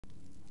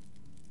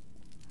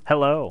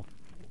Hello,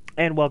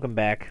 and welcome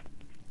back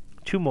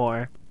to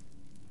more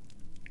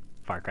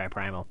Far Cry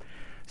Primal.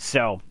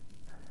 So,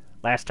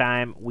 last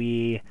time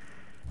we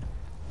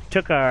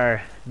took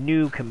our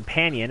new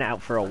companion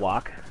out for a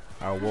walk,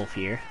 our wolf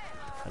here.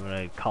 I'm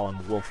going to call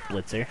him Wolf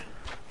Blitzer.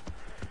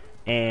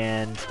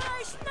 And,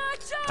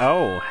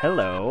 oh,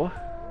 hello.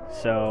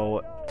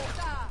 So,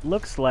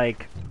 looks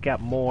like we've got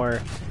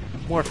more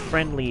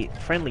friendly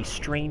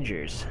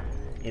strangers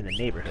in the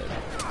neighborhood.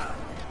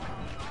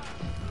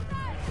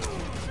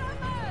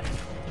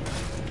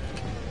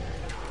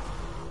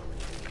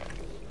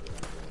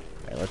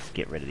 Alright, let's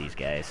get rid of these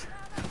guys.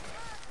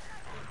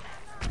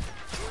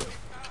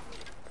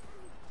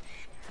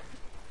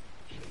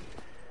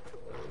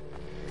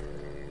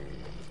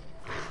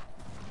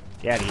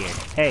 Get out of here.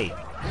 Hey!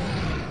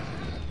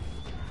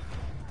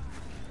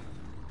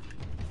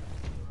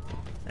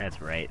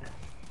 That's right.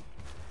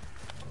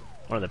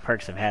 One of the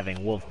perks of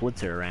having Wolf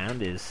Blitzer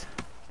around is,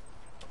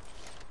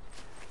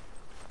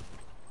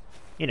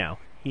 you know,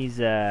 he's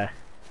a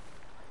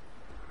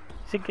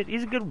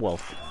good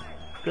wolf.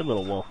 Good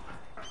little wolf.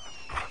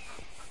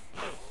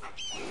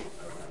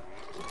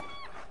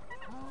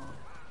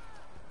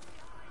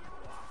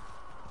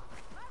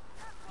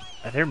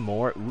 Are there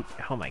more? Ooh,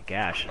 oh my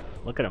gosh.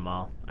 Look at them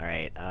all.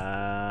 Alright,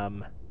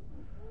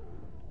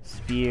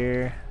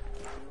 Spear.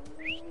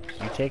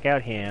 You take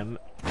out him.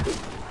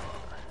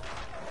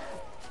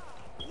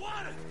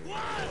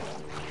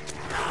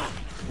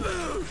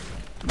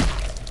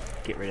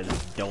 Get rid of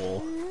this dole.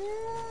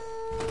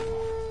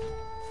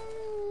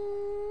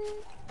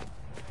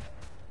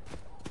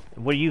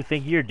 What do you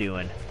think you're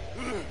doing?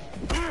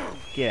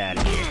 Get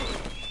out of here.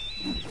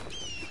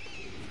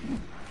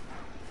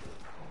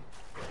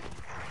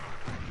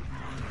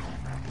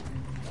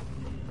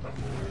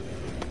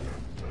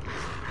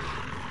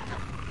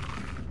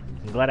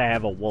 I'm glad I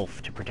have a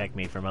wolf to protect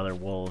me from other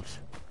wolves.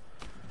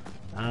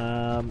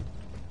 Man,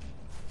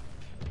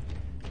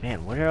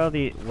 where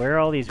are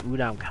all these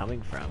Udam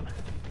coming from?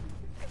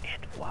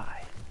 And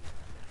why?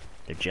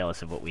 They're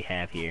jealous of what we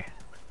have here.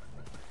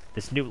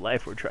 This new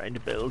life we're trying to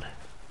build.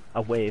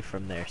 Away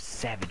from their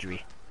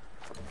savagery.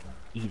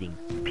 Eating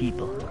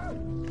people.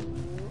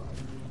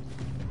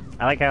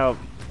 I like how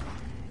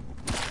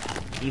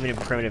even in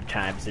primitive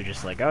times they're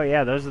just like, oh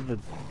yeah, those are the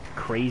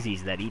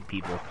crazies that eat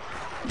people.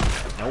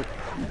 Nope.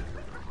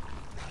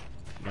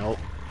 Nope.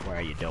 Where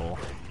are you, Dole?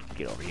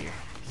 Get over here,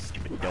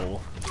 stupid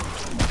Dole.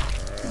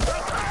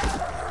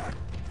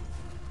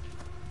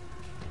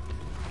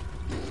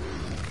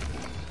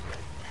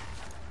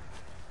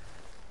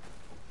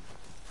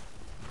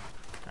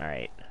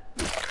 Alright.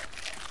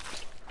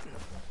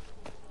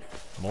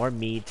 More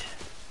meat.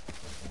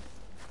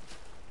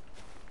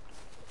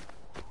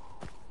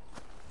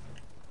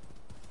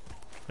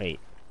 Wait.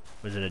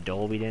 Was it a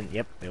Dole we didn't?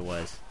 Yep, it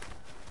was.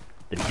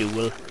 The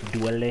duelle,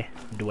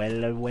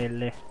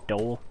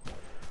 dole.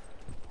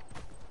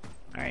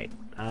 Alright,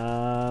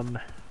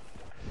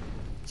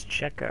 let's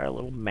check our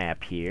little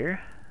map here.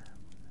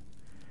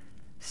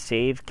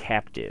 Save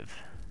captive.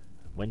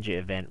 Wenja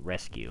event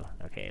rescue.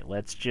 Okay,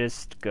 let's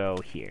just go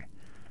here.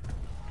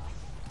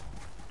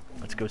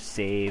 Let's go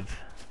save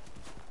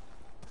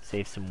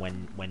some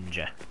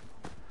Wenja.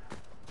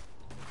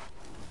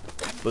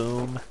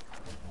 Boom.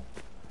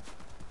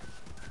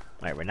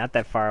 Alright, we're not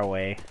that far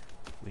away.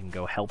 We can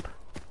go help.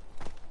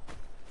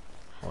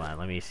 Hold on,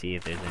 let me see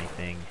if there's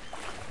anything.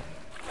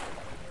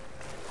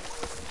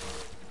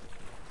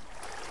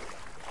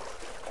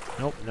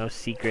 Nope, no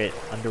secret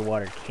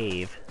underwater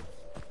cave.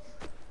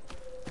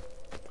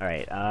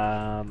 Alright,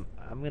 I'm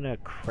gonna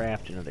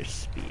craft another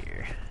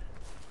spear.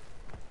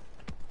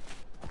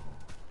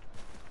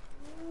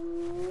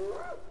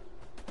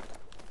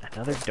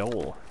 Another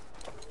dole.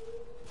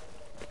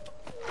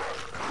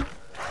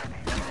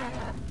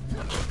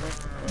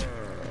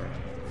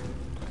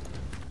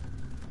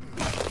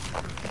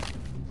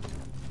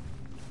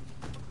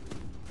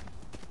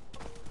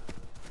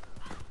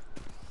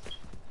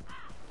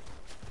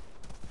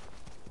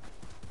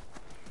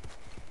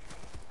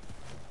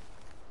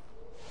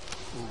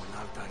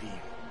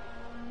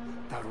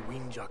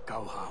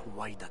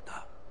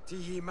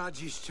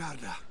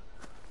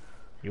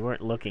 You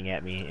weren't looking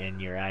at me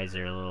and your eyes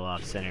are a little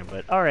off center,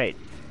 but alright,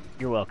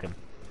 you're welcome.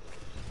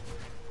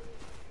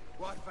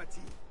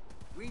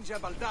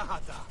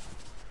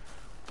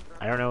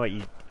 I don't know what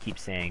you keep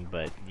saying,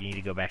 but you need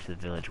to go back to the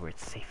village where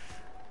it's safe.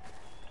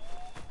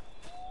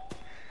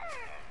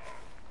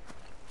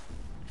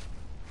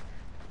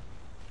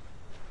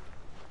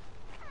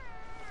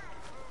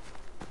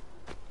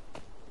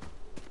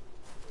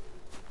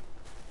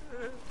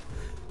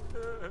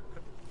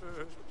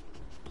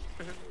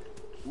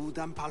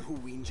 Udam palhu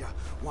winja,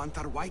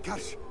 wantar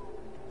waikars.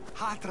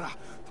 Hatra,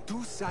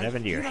 tu sai. What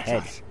happened to your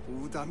head?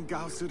 Udam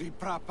gausuri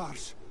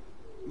prapars.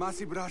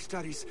 Masi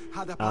brashtaris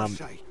hada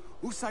parshai.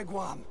 Usai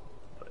guam.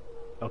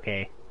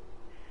 Okay.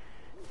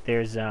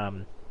 There's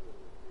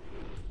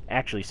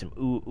actually some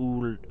ool.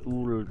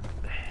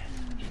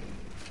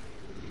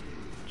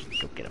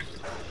 Just go get him.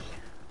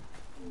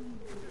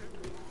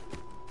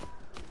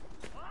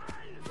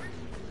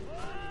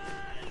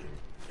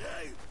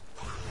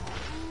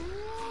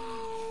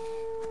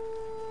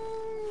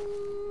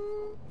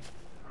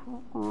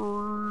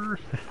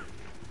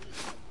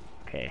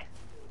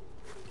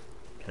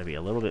 Gotta be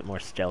a little bit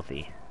more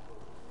stealthy.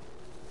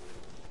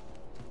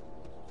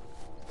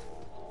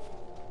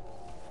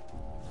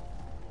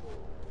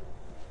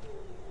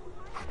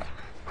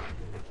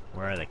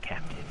 Where are the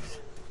captives?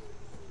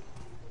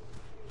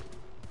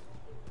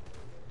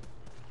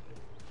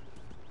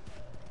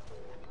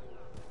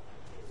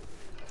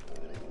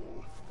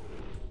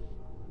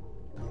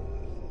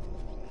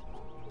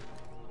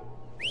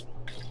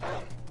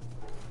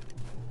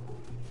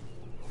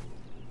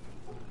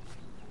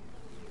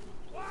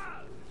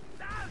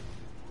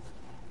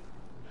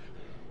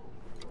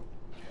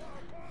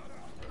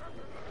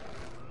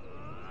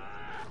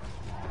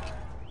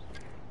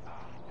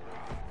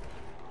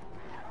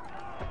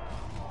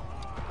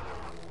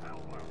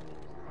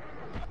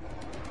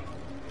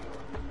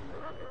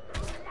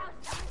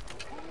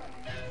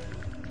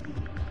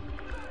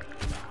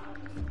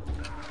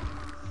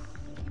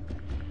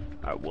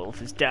 Our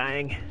wolf is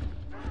dying.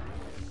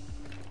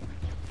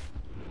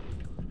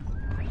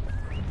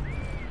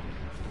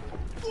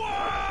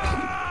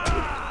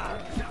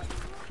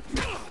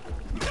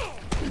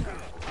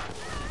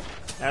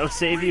 That'll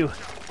save you.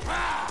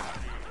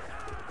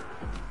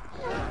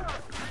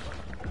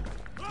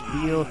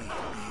 Heal.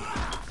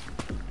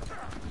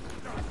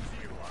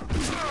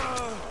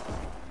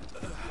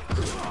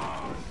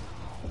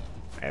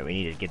 Alright, we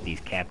need to get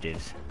these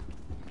captives.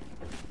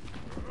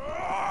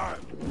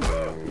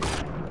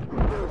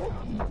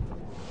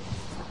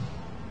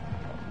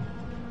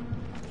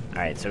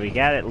 Alright, so we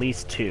got at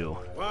least 2.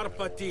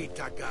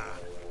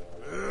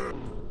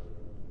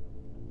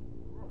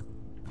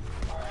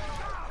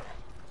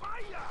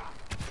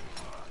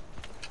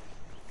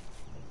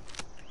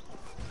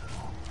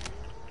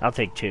 I'll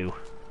take 2.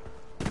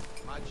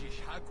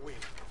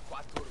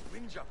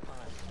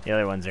 The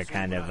other ones are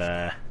kind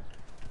of,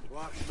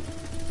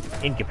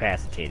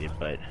 incapacitated,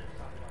 but...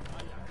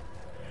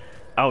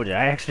 Oh, did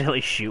I accidentally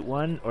shoot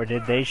one? Or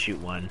did they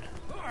shoot one?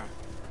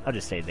 I'll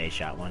just say they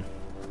shot one.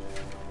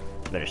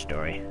 Better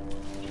story.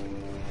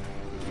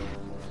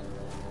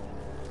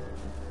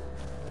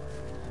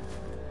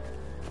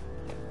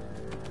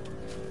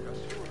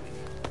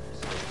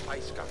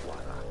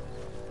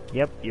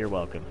 Yep, you're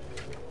welcome.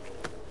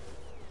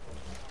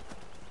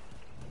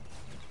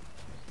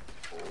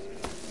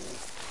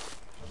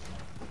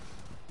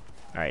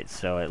 Alright,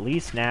 so at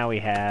least now we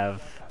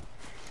have...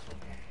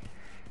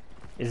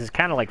 This is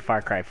kind of like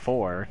Far Cry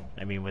 4.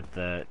 I mean, with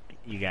the...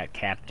 You got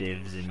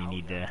captives and you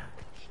need to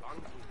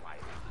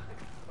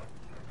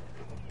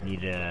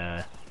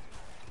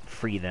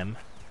free them.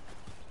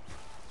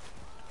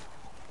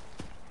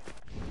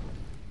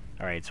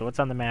 Alright, so what's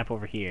on the map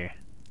over here?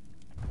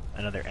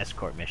 Another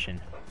escort mission.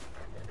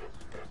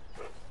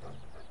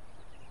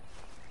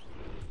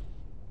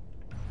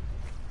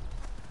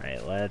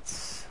 Alright,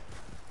 let's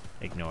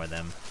ignore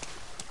them.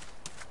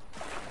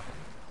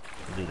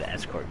 We'll do the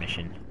escort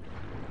mission.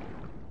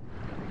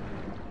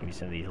 Give me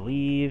some of these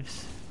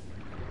leaves.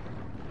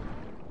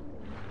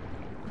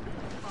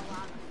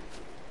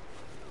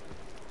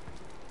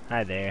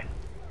 Hi there.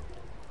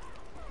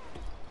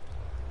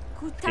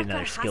 Get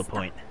another skill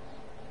point.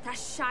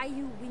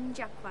 Tashayu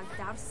winjakwa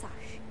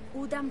darsash.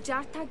 Udam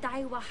jarta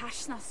daiwa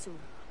hashnasu.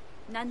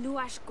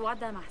 Nanuash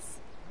guadamas.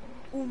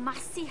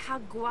 Umasi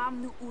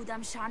haguam nu udam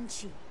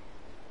shanchi.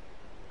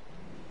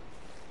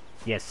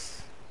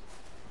 Yes.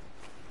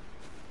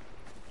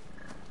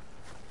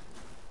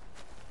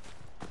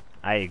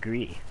 I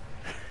agree.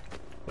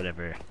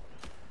 Whatever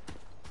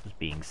was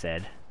being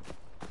said.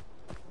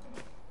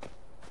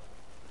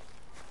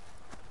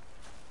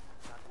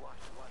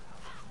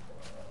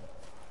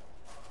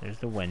 There's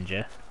the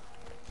Wenja.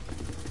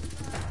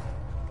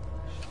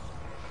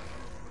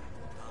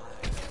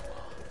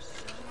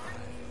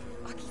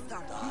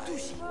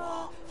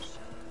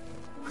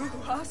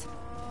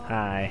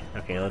 Hi.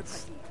 Okay,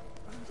 let's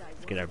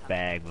get our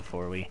bag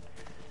before we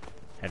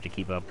have to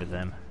keep up with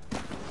them.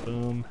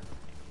 Boom.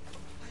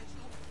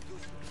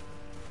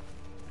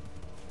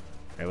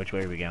 Alright, which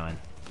way are we going?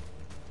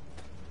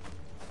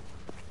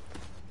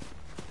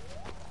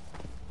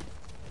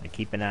 I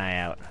keep an eye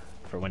out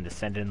for when to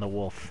send in the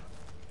wolf.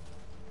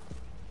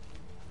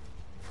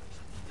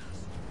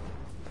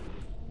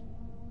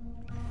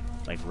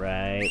 Like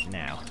right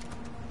now.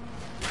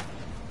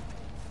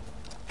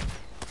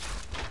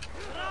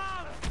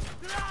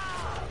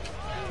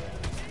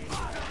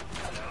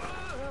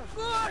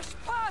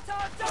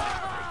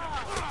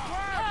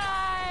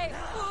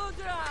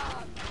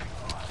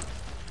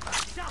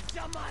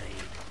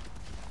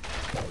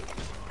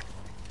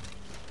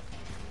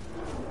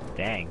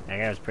 Dang, that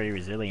guy was pretty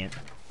resilient.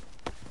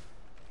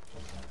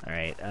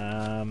 Alright,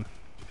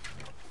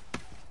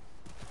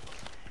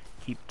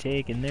 keep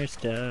taking their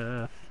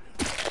stuff.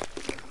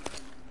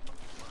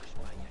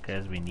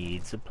 Because we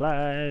need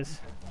supplies.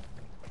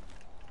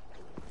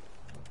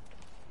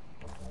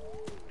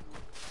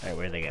 Alright,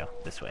 where'd they go?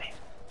 This way.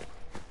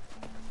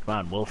 Come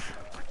on, wolf.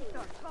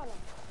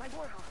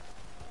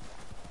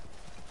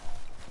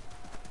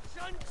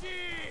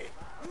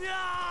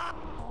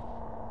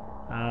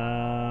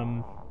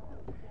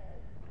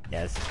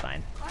 Yeah, this is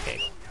fine.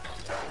 Okay.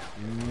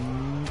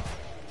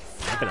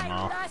 Look at them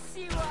all.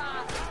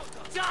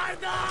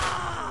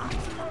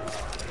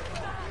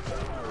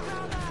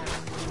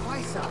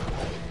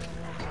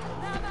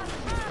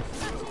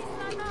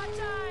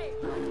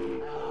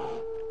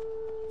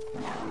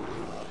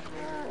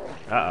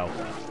 Uh-oh.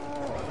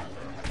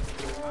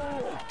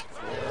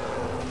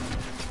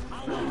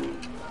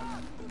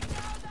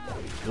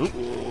 Oop.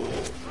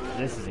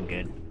 This isn't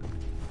good.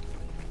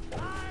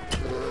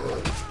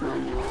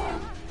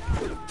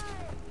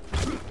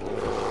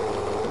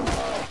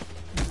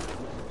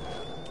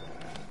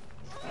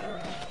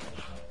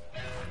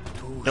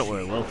 Don't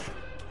worry, Wolf.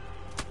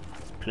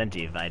 There's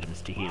plenty of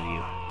items to heal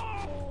you.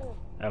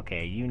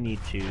 Okay, you need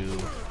to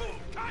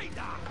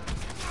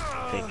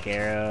take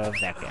care of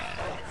that guy.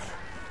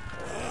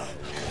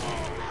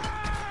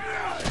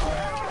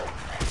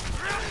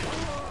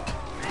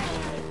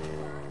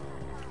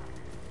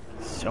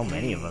 So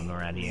many of them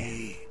around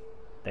here.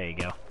 There you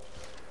go.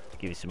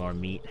 Give you some more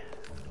meat.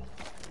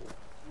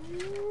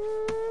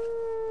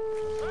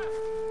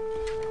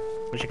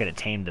 Wish I could have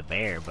tamed the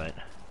bear, but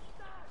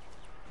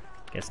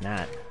guess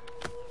not.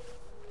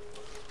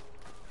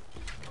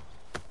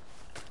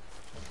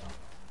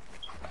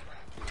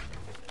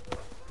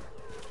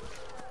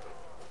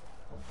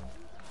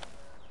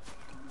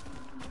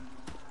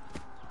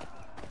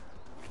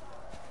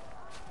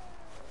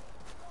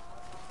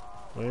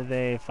 What are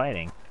they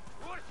fighting?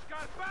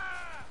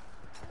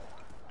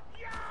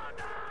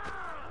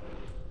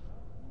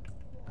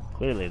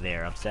 Clearly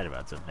they're upset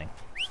about something.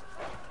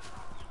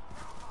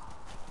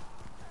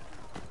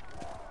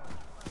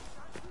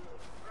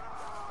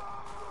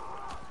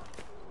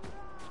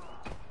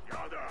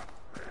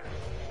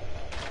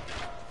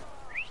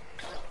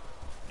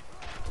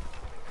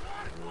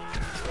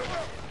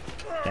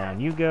 Down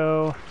you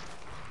go.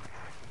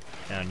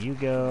 Down you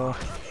go.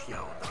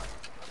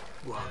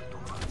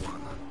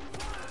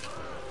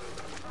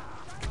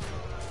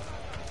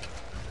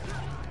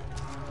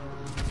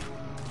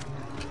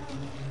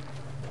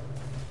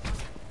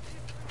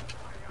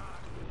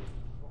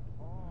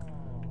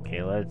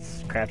 Okay,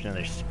 let's craft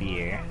another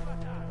spear.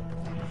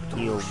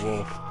 Heal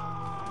Wolf.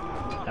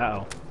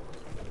 Uh-oh.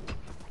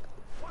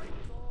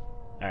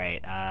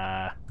 Alright,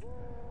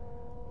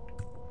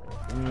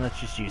 let's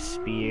just use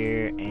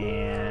spear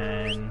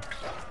and...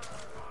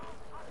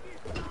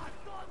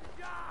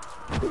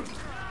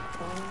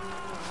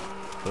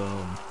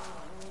 boom.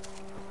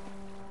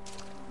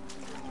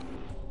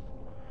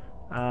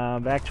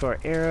 Back to our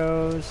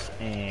arrows,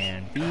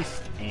 and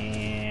beast,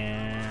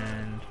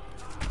 and...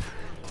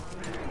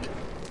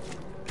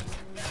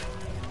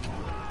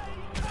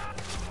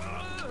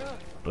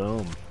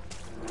 boom.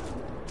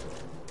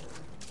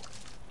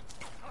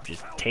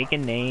 Just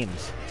taking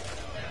names.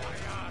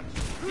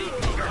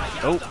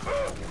 Oh,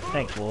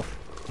 thanks, Wolf.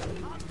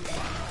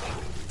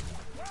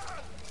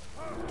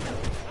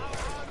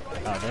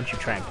 Oh, don't you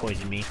try and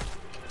poison me.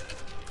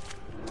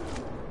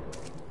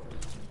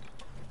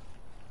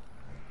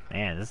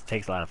 Man, this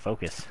takes a lot of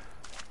focus.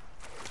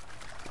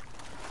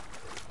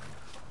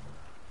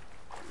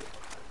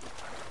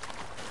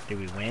 Did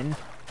we win?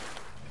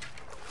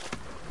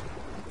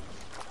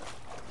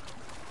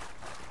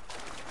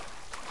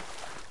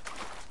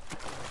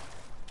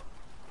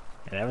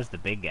 Yeah, that was the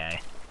big guy.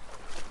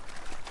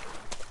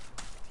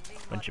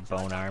 Bunch of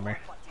bone armor.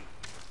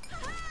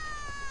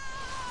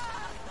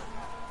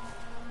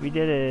 We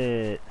did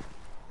it!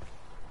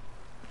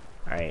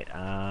 Alright,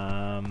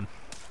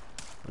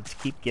 let's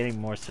keep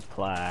getting more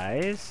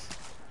supplies.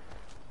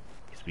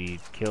 Because we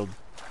killed,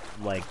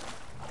 like,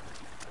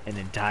 an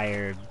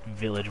entire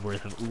village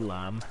worth of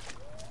Udam.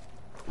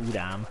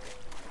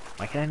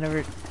 Why can I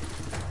never...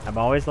 I'm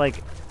always,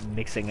 like,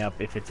 mixing up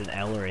if it's an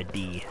L or a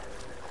D.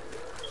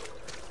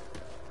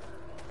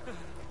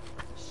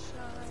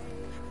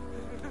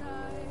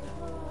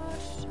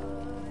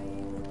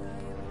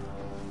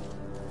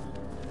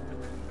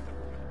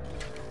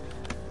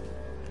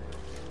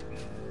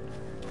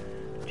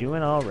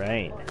 Doing all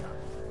right.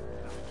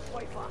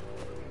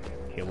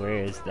 Okay, where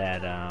is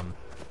that,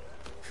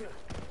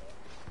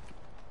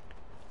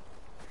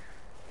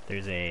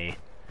 there's a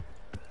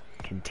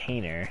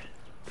container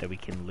that we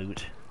can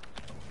loot.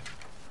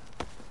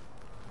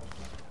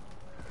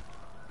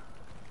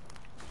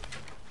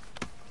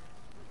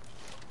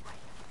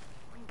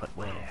 But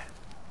where?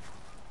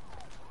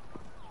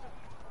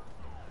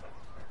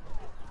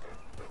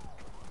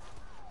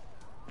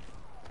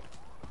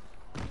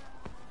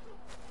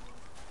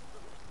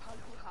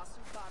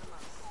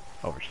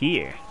 Over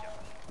here.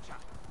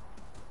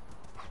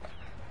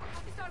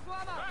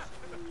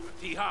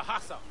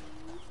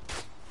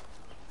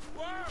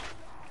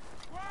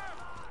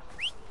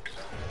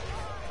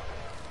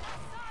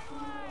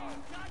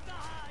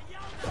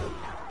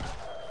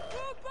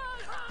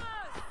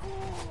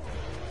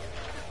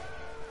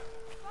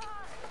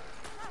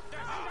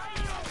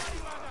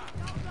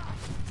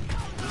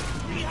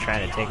 Just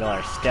trying to take all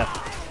our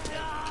stuff.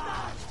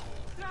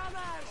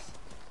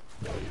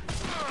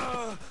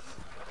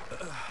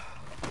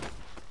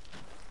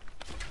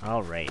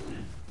 Alright.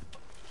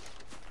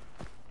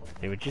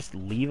 They would just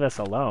leave us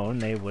alone,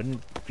 they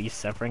wouldn't beast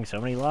suffering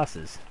so many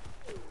losses.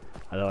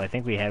 Although I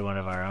think we had one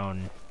of our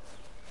own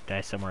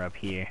die somewhere up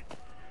here.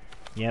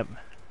 Yep.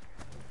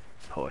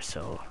 Poor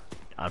soul.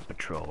 On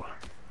patrol.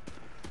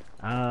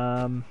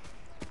 Let's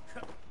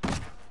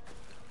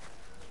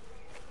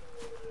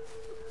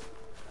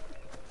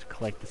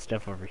collect the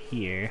stuff over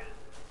here.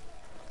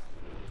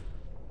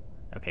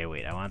 Okay,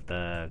 wait, I want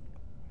the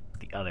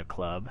other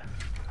club.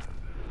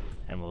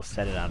 And we'll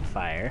set it on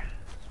fire.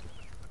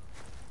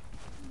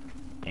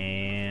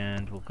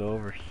 And we'll go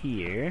over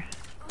here.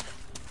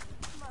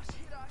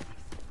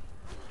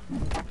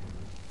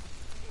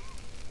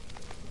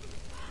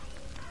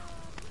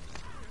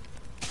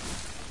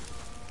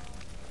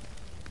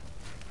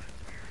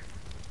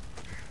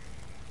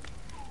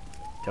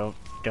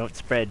 Don't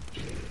spread.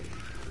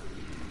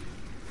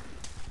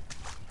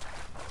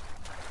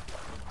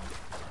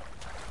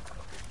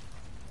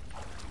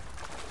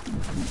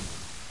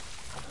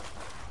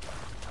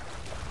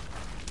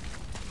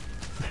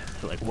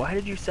 Like, why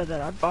did you set that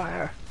on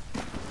fire?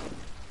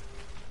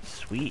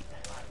 Sweet.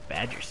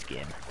 Badger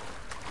skin.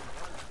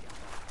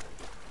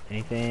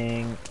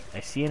 Anything? I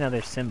see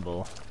another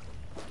symbol.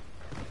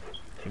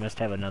 She must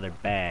have another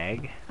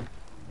bag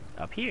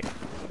up here.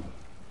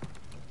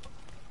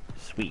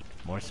 Sweet.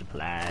 More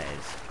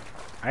supplies.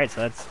 Alright,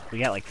 so we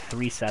got like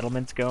 3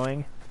 settlements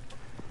going.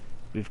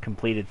 We've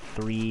completed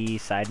 3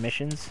 side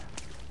missions.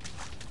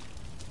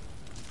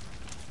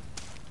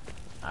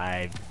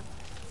 I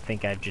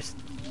think I've just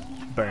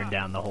burned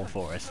down the whole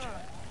forest.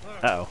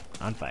 Uh-oh,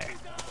 on fire.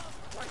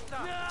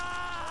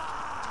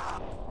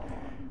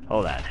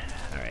 Hold on.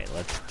 Alright,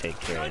 let's take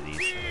care of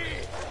these.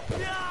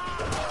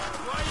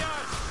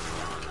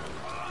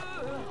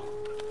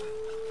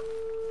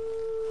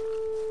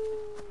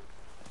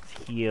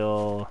 Let's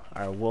heal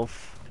our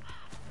wolf.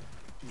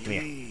 Come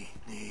here.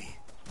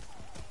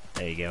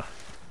 There you go.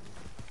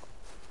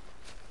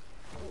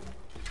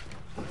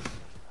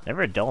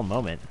 Never a dull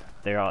moment.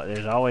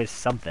 There's always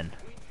something.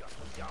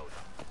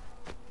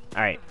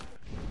 Alright.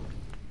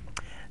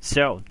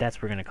 So, that's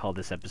what we're going to call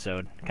this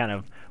episode. Kind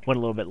of went a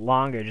little bit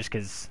longer just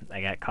because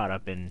I got caught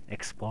up in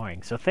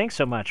exploring. So thanks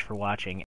so much for watching.